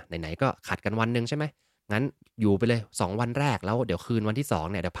ะก็ไหนๆก็ขัดกันวันหนึ่งใช่ไหมงั้นอยู่ไปเลย2วันแรกแล้วเดี๋ยวคืนวันที่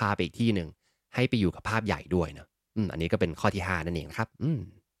2เนี่ยเดี๋ยวพาไปอีกที่หนึ่งให้ไปอยู่กับภาพใหญ่ด้วยนะอันนี้ก็เป็นข้อที่5นั่นเองครับ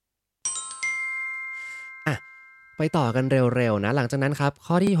อ่ะ ไปต่อกันเร็วๆนะหลังจากนั้นครับ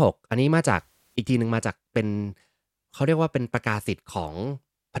ข้อที่6อันนี้มาจากอีกทีหนึ่งมาจากเป็นเขาเรียกว่าเป็นประกาศสิทธิ์ของ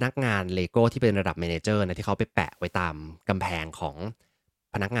พนักงานเลโก้ที่เป็นระดับ Manager นะที่เขาไปแปะไว้ตามกำแพงของ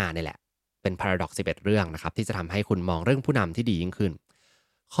พนักงานนี่แหละเป็น Paradox 11เรื่องนะครับที่จะทำให้คุณมองเรื่องผู้นำที่ดียิ่งขึ้น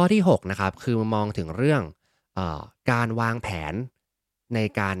ข้อที่6นะครับคือมองถึงเรื่องการวางแผนใน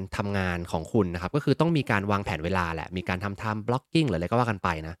การทำงานของคุณนะครับก็คือต้องมีการวางแผนเวลาแหละมีการทำ time blocking หรืออะไรก็ว่ากันไป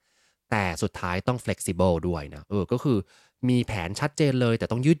นะแต่สุดท้ายต้อง flexible ด้วยนะก็คือมีแผนชัดเจนเลยแต่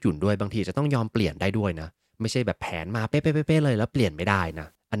ต้องยืดหยุ่นด้วยบางทีจะต้องยอมเปลี่ยนได้ด้วยนะไม่ใช่แบบแผนมาเป๊ะๆๆเลยแล้วเปลี่ยนไม่ได้นะ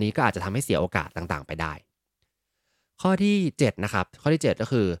อันนี้ก็อาจจะทำให้เสียโอกาสต่างๆไปได้ข้อที่7นะครับข้อที่7ก็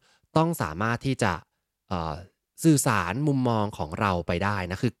คือต้องสามารถที่จะเอ่อสื่อสารมุมมองของเราไปได้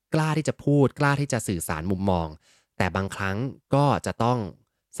นะคือกล้าที่จะพูดกล้าที่จะสื่อสารมุมมองแต่บางครั้งก็จะต้อง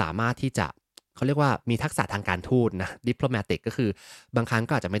สามารถที่จะเขาเรียกว่ามีทักษะทางการทูตนะ diplomatic ก็คือบางครั้ง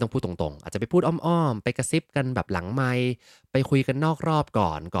ก็อาจจะไม่ต้องพูดตรงๆอาจจะไปพูดอ้อมๆไปกระซิบกันแบบหลังไมค์ไปคุยกันนอกรอบก่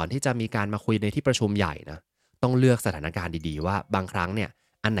อนที่จะมีการมาคุยในที่ประชุมใหญ่นะต้องเลือกสถานการณ์ดีๆว่าบางครั้งเนี่ย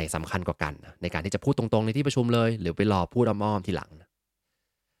อันไหนสำคัญกว่ากันนะในการที่จะพูดตรงๆในที่ประชุมเลยหรือไปรอพูดอ้อมๆทีหลังนะ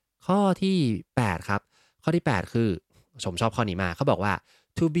ข้อที่8ครับข้อที่8คือผมชอบข้อนี้มากเขาบอกว่า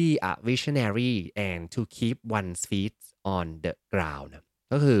to be a visionary and to keep one's feet on the ground นะ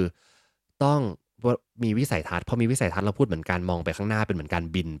ก็คือต้องมีวิสัยทัศน์พอมีวิสัยทัศน์เราพูดเหมือนการมองไปข้างหน้าเป็นเหมือนการ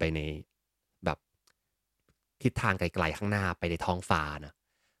บินไปในแบบทิศทางไกลๆข้างหน้าไปในท้องฟ้านะ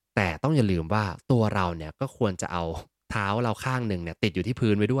แต่ต้องอย่าลืมว่าตัวเราเนี่ยก็ควรจะเอาเท้าเราข้างหนึ่งเนี่ยติดอยู่ที่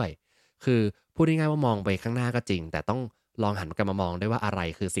พื้นไว้ด้วย คือพูดง่ายๆว่ามองไปข้างหน้าก็จริงแต่ต้องลองหันกลับมามองด้วยว่าอะไร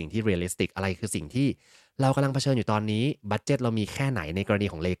คือสิ่งที่ realistic อะไรคือสิ่งที่เรากำลังเผชิญอยู่ตอนนี้บัดเจตเรามีแค่ไหนในกรณี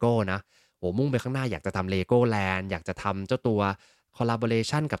ของ LEGO นะโอ้มุ่งไปข้างหน้าอยากจะทำ Legoland อยากจะทำเจ้าตัว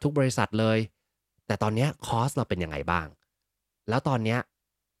collaboration กับทุกบริษัทเลยแต่ตอนเนี้ยคอสเราเป็นยังไงบ้างแล้วตอนเนี้ย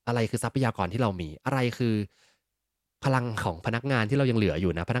อะไรคือทรัพยากรที่เรามีอะไรคือพลังของพนักงานที่เรายังเหลืออ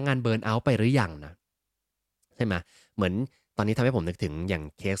ยู่นะพนักงานเบิร์นเอาต์ไปหรือยังนะ ใช่ไหมเหมือนตอนนี้ทำให้ผมนึกถึงอย่าง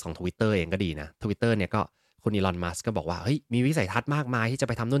เคสของ Twitter เองก็ดีนะ Twitter เนี่ยก็คุณอีลอนมัสก์ก็บอกว่าเฮ้ยมีวิสัยทัศน์มากมายที่จะไ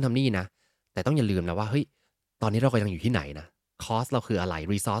ปทำนู่นทำนี่นะแต่ต้องอย่าลืมนะว่าเฮ้ยตอนนี้เราก็ยังอยู่ที่ไหนนะคอสเราคืออะไร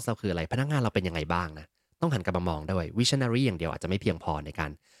รีซอสเราคืออะไรพนักงานเราเป็นยังไงบ้างนะต้องหันกลับมามองด้วย visionary อย่างเดียวอาจจะไม่เพียงพอในกา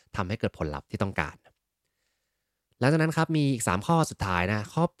รทำให้เกิดผลลัพธ์ที่ต้องการหลังจากนั้นครับมีอีก3ข้อสุดท้ายนะ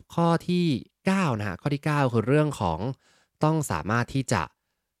ข้อที่9นะฮะข้อที่9คือเรื่องของต้องสามารถที่จะ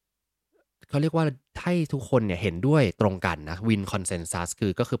เขาเรียกว่าให้ทุกคนเนี่ยเห็นด้วยตรงกันนะ win consensus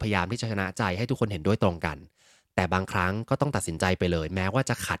ก็คือพยายามที่จะชนะใจให้ทุกคนเห็นด้วยตรงกันแต่บางครั้งก็ต้องตัดสินใจไปเลยแม้ว่า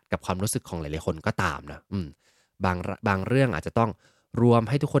จะขัดกับความรู้สึกของหลายๆคนก็ตามนะบางเรื่องอาจจะต้องรวม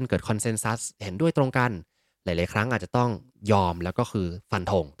ให้ทุกคนเกิด consensus เห็นด้วยตรงกันหลายๆครั้งอาจจะต้องยอมแล้วก็คือฟัน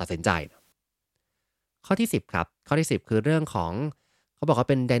ธงตัดสินใจข้อที่10ครับข้อที่10คือเรื่องของเขาบอกว่า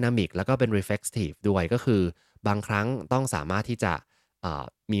เป็น dynamic แล้วก็เป็น reflexive ด้วยก็คือบางครั้งต้องสามารถที่จะ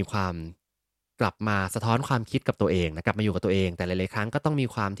มีความกลับมาสะท้อนความคิดกับตัวเองนะกลับมาอยู่กับตัวเองแต่หลายๆครั้งก็ต้องมี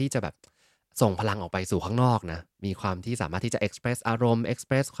ความที่จะแบบส่งพลังออกไปสู่ข้างนอกนะมีความที่สามารถที่จะ express อารมณ์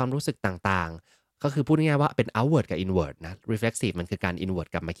express ความรู้สึกต่างๆก็คือพูดง่ายๆว่าเป็น outward กับ inward นะ reflexive มันคือการ inward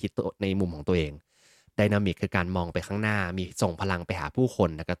กลับมาคิดตัวในมุมของตัวเอง dynamic คือการมองไปข้างหน้ามีส่งพลังไปหาผู้คน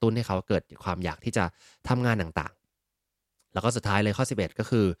นะกระตุ้นให้เขาเกิดความอยากที่จะทำงานต่างๆแล้วก็สุดท้ายเลยข้อ11ก็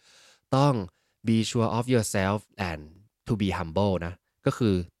คือต้อง be sure of yourself and to be humble นะก็คื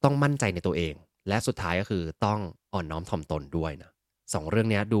อต้องมั่นใจในตัวเองและสุดท้ายก็คือต้องอ่อนน้อมถ่อมตนด้วยนะ2เรื่อง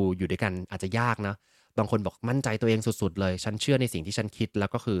นี้ดูอยู่ด้วยกันอาจจะยากนะบางคนบอกมั่นใจตัวเองสุดๆเลยฉันเชื่อในสิ่งที่ฉันคิดแล้ว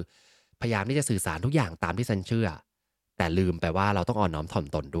ก็คือพยายามที่จะสื่อสารทุกอย่างตามที่ฉันเชื่อแต่ลืมไปว่าเราต้องอ่อนน้อมถ่อม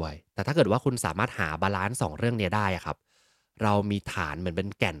ตนด้วยแต่ถ้าเกิดว่าคุณสามารถหาบาลานซ์2เรื่องนี้ได้อะครับเรามีฐานเหมือนเป็น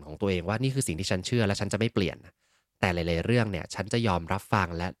แก่นของตัวเองว่านี่คือสิ่งที่ฉันเชื่อและฉันจะไม่เปลี่ยนแต่หลายๆเรื่องเนี่ยฉันจะยอมรับฟัง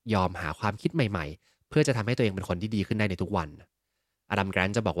และยอมหาความคิดใหม่ๆเพื่อจะทำให้ตัวเองเป็นคนที่ดีขึ้นได้ในทุกวันอดัม แกรน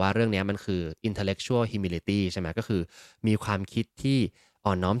ต์จะบอกว่าเรื่องนี้มันคือ intellectual humility ใช่ไหมก็คือมีความคิดที่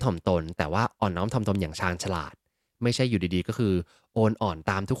อ่อนน้อมถ่อมตนแต่ว่าอ่อนน้อมถ่อมตนอย่างชาญฉลาดไม่ใช่อยู่ดีๆก็คือโอนอ่อน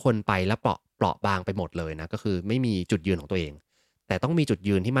ตามทุกคนไปแล้วเปราะบางไปหมดเลยนะก็คือไม่มีจุดยืนของตัวเองแต่ต้องมีจุด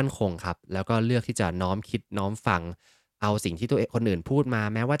ยืนที่มั่นคงครับแล้วก็เลือกที่จะน้อมคิดน้อมฟังเอาสิ่งที่ตัวเองคนอื่นพูดมา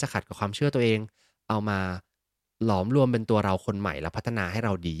แม้ว่าจะขัดกับความเชื่อตัวเองเอามาหลอมรวมเป็นตัวเราคนใหม่และพัฒนาให้เร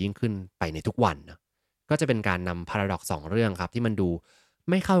าดียิ่งขึ้นไปในทุกวันนะ ก็จะเป็นการนำ paradox 2เรื่องครับที่มันดู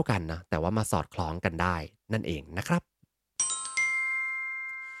ไม่เข้ากันนะแต่ว่ามาสอดคล้องกันได้นั่นเองนะครับ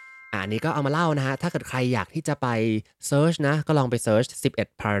อันนี้ก็เอามาเล่านะฮะถ้าเกิดใครอยากที่จะไปเซิร์ชนะก็ลองไปเซิร์ช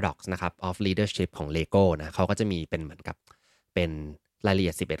11 paradox นะครับ of leadership ของ LEGO นะเขาก็จะมีเป็นเหมือนกับเป็นรายละเอี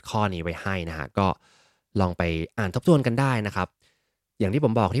ยด11ข้อนี้ไว้ให้นะฮะก็ลองไปอ่านทบทวนกันได้นะครับอย่างที่ผ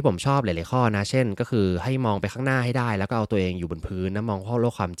มบอกที่ผมชอบหลายๆข้อนะเช่นก็คือให้มองไปข้างหน้าให้ได้แล้วก็เอาตัวเองอยู่บนพื้นนะมองโล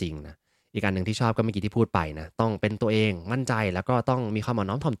กความจริงนะอีกอันหนึ่งที่ชอบก็เมื่อกี้ที่พูดไปนะต้องเป็นตัวเองมั่นใจแล้วก็ต้องมีความอ่อน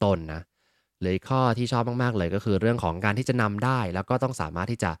น้อมถ่อมตนนะหรือข้อที่ชอบมากๆเลยก็คือเรื่องของการที่จะนำได้แล้วก็ต้องสามารถ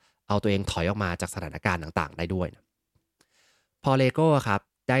ที่จะเอาตัวเองถอยออกมาจากสถานการณ์ต่างๆได้ด้วยนะพอ LEGO ครับ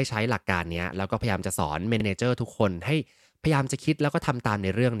ได้ใช้หลักการนี้แล้วก็พยายามจะสอนเมเนเจอร์ทุกคนให้พยายามจะคิดแล้วก็ทำตามใน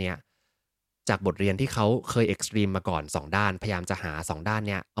เรื่องนี้จากบทเรียนที่เขาเคยเอ็กซ์ตรีมมาก่อน2ด้านพยายามจะหา2ด้านเ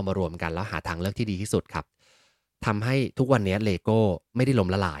นี้ยเอามารวมกันแล้วหาทางเลือกที่ดีที่สุดครับทำให้ทุกวันนี้ LEGO ไม่ได้ล้ม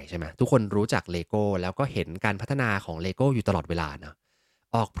ละลายใช่ไหมทุกคนรู้จัก LEGO แล้วก็เห็นการพัฒนาของ LEGO อยู่ตลอดเวลานะ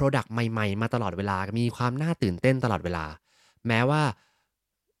ออก Product ใหม่ๆมาตลอดเวลามีความน่าตื่นเต้นตลอดเวลาแม้ว่า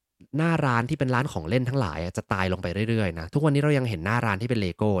หน้าร้านที่เป็นร้านของเล่นทั้งหลายจะตายลงไปเรื่อยๆนะทุกวันนี้เรายังเห็นหน้าร้านที่เป็น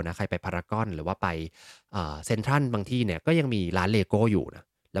LEGO นะใครไปพารากอนหรือว่าไปเซ็นทรัลบางที่เนี่ยก็ยังมีร้าน LEGO อยู่นะ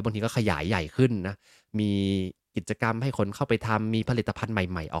แล้วบางทีก็ขยายใหญ่ขึ้นนะมีกิจกรรมให้คนเข้าไปทำมีผลิตภัณฑ์ใ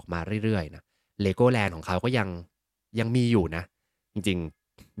หม่ๆออกมาเรื่อยๆนะ Legoland ของเขาก็ยังมีอยู่นะจริง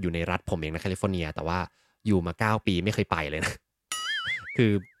ๆอยู่ในรัฐผมเองนะแคลิฟอร์เนียแต่ว่าอยู่มา9ปีไม่เคยไปเลยนะคื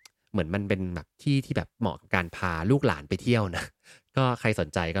อเหมือนมันเป็นแบบที่แบบเหมาะกับการพาลูกหลานไปเที่ยวนะก็ใครสน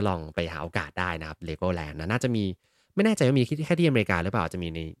ใจก็ลองไปหาโอกาสได้นะครับ Legoland นะน่าจะมีไม่แน่ใจว่ามีแค่ที่อเมริกาหรือเปล่าจะมี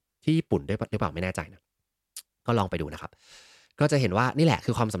ใน ที่ญี่ปุ่นด้วยหรือเปล่าไม่แน่ใจนะก็ลองไปดูนะครับก็จะเห็นว่านี่แหละ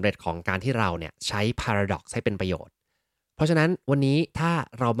คือความสำเร็จของการที่เราเนี่ยใช้ paradox ให้เป็นประโยชน์เพราะฉะนั้นวันนี้ถ้า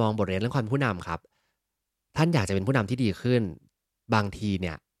เรามองบทเรียนเรื่องความเป็นผู้นำครับท่านอยากจะเป็นผู้นำที่ดีขึ้นบางทีเ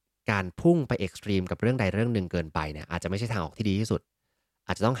นี่ยการพุ่งไปเอ็กซ์ตรีมกับเรื่องใดเรื่องหนึ่งเกินไปเนี่ยอาจจะไม่ใช่ทางออกที่ดีที่สุดอ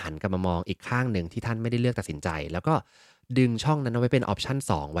าจจะต้องหันกลับมามองอีกข้างหนึ่งที่ท่านไม่ได้เลือกตัดสินใจแล้วก็ดึงช่องนั้นเอาไว้เป็นออปชัน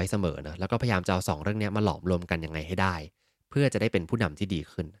2ไว้เสมอนะแล้วก็พยายามจะเอา2เรื่องนี้มาหลอมรวมกันยังไงให้ได้เพื่อจะได้เป็นผู้นำที่ดี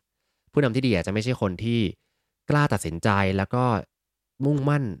ขึ้นผู้นำที่ดีอาจจะไม่ใช่คนที่กล้าตัดสินใจแล้วก็มุ่ง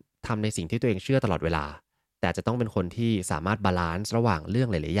มั่นทำในสิ่งที่ตัวเองเชื่อตลอดเวลาแต่จะต้องเป็นคนที่สามารถบาลานซ์ระหว่างเรื่อง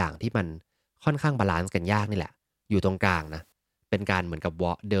หลายๆอย่างที่มันค่อนข้างบาลานซ์กันยากนี่แหละอยู่ตรงกลางนะเป็นการเหมือนกับ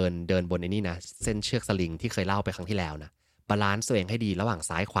เดินบนไอ้นี่นะเส้นเชือกสลิงที่เคยเล่าไปครั้งที่แล้วนะบาลานซ์ตัวเองให้ดีระหว่าง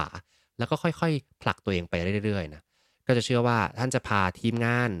ซ้ายขวาแล้วก็ค่อยๆผลักตัวเองไปเรื่อยๆนะก็จะเชื่อว่าท่านจะพาทีมง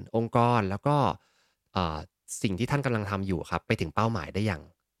านองค์กรแล้วก็สิ่งที่ท่านกำลังทำอยู่ครับไปถึงเป้าหมายได้อย่าง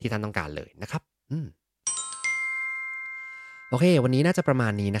ที่ท่านต้องการเลยนะครับโอเควันนี้น่าจะประมา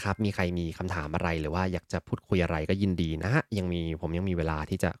ณนี้นะครับมีใครมีคำถามอะไรหรือว่าอยากจะพูดคุยอะไรก็ยินดีนะฮะผมยังมีเวลา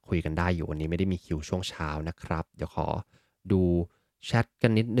ที่จะคุยกันได้อยู่วันนี้ไม่ได้มีคิวช่วงเช้านะครับเดี๋ยวขอดูแชทกั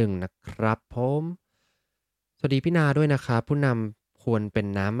นนิดนึงนะครับผมสวัสดีพี่นาด้วยนะครับผู้นำควรเป็น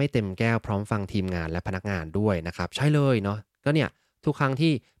น้ำไม่เต็มแก้วพร้อมฟังทีมงานและพนักงานด้วยนะครับใช่เลยเนาะก็เนี่ยทุกครั้ง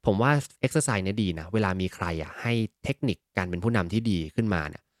ที่ผมว่า exercise เนี่ยดีนะเวลามีใครให้เทคนิคการเป็นผู้นำที่ดีขึ้นมา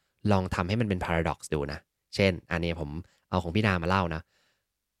เนี่ยลองทำให้มันเป็น paradox ดูนะเช่นอันนี้ผมเอาของพี่นามาเล่านะ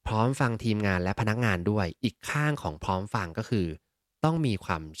พร้อมฟังทีมงานและพนักงานด้วยอีกข้างของพร้อมฟังก็คือต้องมีค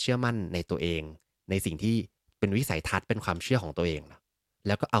วามเชื่อมั่นในตัวเองในสิ่งที่เป็นวิสัยทัศน์เป็นความเชื่อของตัวเองนะแ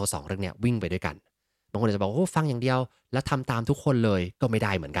ล้วก็เอา2เรื่องเนี้ยวิ่งไปด้วยกันบางคนจะบอกว่าฟังอย่างเดียวแล้วทำตามทุกคนเลยก็ไม่ไ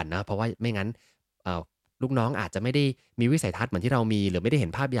ด้เหมือนกันนะเพราะว่าไม่งั้นลูกน้องอาจจะไม่ได้มีวิสัยทัศน์เหมือนที่เรามีหรือไม่ได้เห็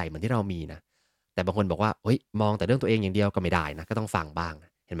นภาพใหญ่เหมือนที่เรามีนะแต่บางคนบอกว่าเฮ้ยมองแต่เรื่องตัวเองอย่างเดียวก็ไม่ได้นะก็ต้องฟังบ้างนะ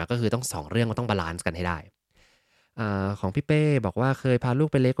เห็นไหมก็คือต้อง2เรื่องมันต้องบาลานซ์กันให้ได้ของพี่เป้บอกว่าเคยพาลูก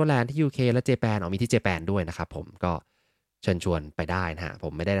ไปเลโก้แลนด์ที่ UK และเจแปนมีที่เจแปนด้วยนะครับผมก็เชิญชวนไปได้นะฮะผ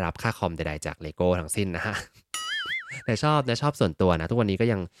มไม่ได้รับค่าคอมใดๆจากเลโก้ทั้งสิ้นนะฮะแต่ชอบส่วนตัวนะทุกวันนี้ก็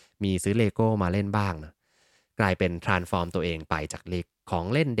ยังมีซื้อเลโก้มาเล่นบ้างนะกลายเป็น transform ตัวเองไปจากของ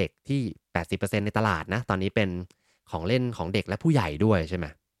เล่นเด็กที่ 80% ในตลาดนะตอนนี้เป็นของเล่นของเด็กและผู้ใหญ่ด้วยใช่ไหม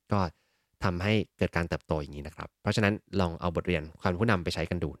ก็ทำให้เกิดการเติบโตอย่างนี้นะครับเพราะฉะนั้นลองเอาบทเรียนความผู้นำไปใช้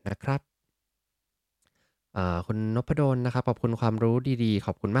กันดูนะครับคุณนพดลนะครับขอบคุณความรู้ดีๆข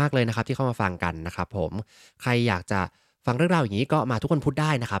อบคุณมากเลยนะครับที่เข้ามาฟังกันนะครับผมใครอยากจะฟังเรื่องราวอย่างนี้ก็มาทุกคนพุธไ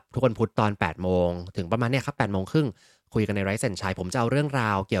ด้นะครับทุกคนพุธตอน8โมงถึงประมาณเนี้ยครับ8โมงครึ่งคุยกันในไร้แอนชัยผมจะเอาเรื่องร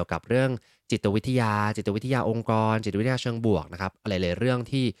าวเกี่ยวกับเรื่องจิตวิทยาองค์กรจิตวิทยาเชิงบวกนะครับอะไรเลยเรื่อง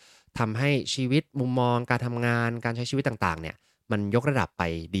ที่ทำให้ชีวิตมุมมองการทำงานการใช้ชีวิตต่างๆเนี่ยมันยกระดับไป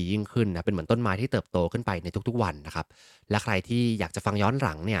ดียิ่งขึ้นนะเป็นเหมือนต้นไม้ที่เติบโตขึ้นไปในทุกๆวันนะครับและใครที่อยากจะฟังย้อนห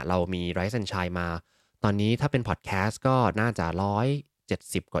ลังเนี่ยเรามีไร้แอนชัยมาตอนนี้ถ้าเป็นพอดแคสต์ก็น่าจะ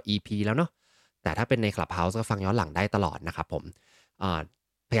170กว่า EP แล้วเนาะแต่ถ้าเป็นใน Clubhouse ก็ฟังย้อนหลังได้ตลอดนะครับผม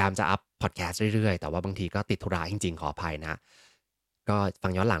พยายามจะอัพพอดแคสต์เรื่อยๆแต่ว่าบางทีก็ติดธุระจริงๆขออภัยนะก็ฟั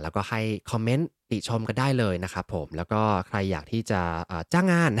งย้อนหลังแล้วก็ให้คอมเมนต์ติชมกันได้เลยนะครับผมแล้วก็ใครอยากที่จะจ้าง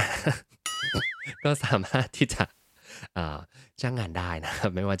งาน ก็สามารถที่จะจ้างงานได้นะครับ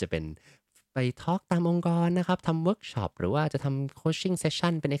ไม่ว่าจะเป็นไปทอล์กตามองค์กรนะครับทำเวิร์กช็อปหรือว่าจะทำโคชชิ่งเซส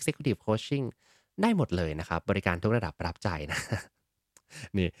ชั่นเป็น Executive Coaching ได้หมดเลยนะครับบริการทุกระดับประทับใจนะ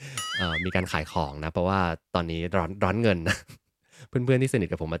นี่มีการขายของนะเพราะว่าตอนนี้ร้อนเงินนะ เพื่อนๆที่สนิท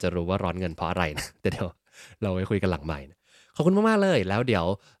กับผมอาจจะรู้ว่าร้อนเงินเพราะอะไรนะแต่เดี๋ยวเราไปคุยกันหลังใหม่นะขอบคุณมากๆเลยแล้วเดี๋ยว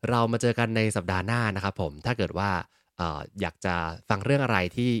เรามาเจอกันในสัปดาห์หน้านะครับผมถ้าเกิดว่าอยากจะฟังเรื่องอะไร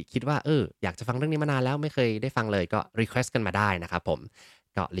ที่คิดว่าอยากจะฟังเรื่องนี้มานานแล้วไม่เคยได้ฟังเลยก็ request กันมาได้นะครับผม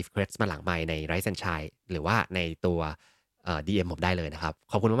ก็ request มาหลังไมค์ใน Rise and Shine หรือว่าในตัวDM ผมได้เลยนะครับ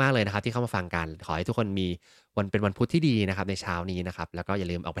ขอบคุณมากๆเลยนะครับที่เข้ามาฟังกันขอให้ทุกคนมีเป็นวันพุธที่ดีนะครับในเช้านี้นะครับแล้วก็อย่า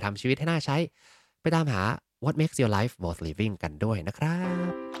ลืมออกไปทำชีวิตให้น่าใช้ไปตามหา what makes your life worth living กันด้วยนะครั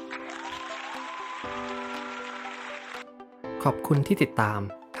บขอบคุณที่ติดตาม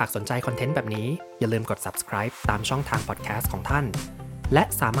หากสนใจคอนเทนต์แบบนี้อย่าลืมกด subscribe ตามช่องทาง podcast ของท่านและ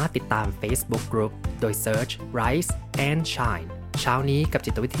สามารถติดตาม Facebook Group โดย search Rise and Shine เช้านี้กับ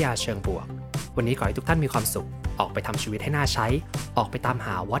จิตวิทยาเชิงบวกวันนี้ขอให้ทุกท่านมีความสุขออกไปทำชีวิตให้น่าใช้ออกไปตามห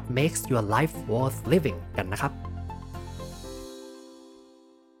า what makes your life worth living กันนะครับ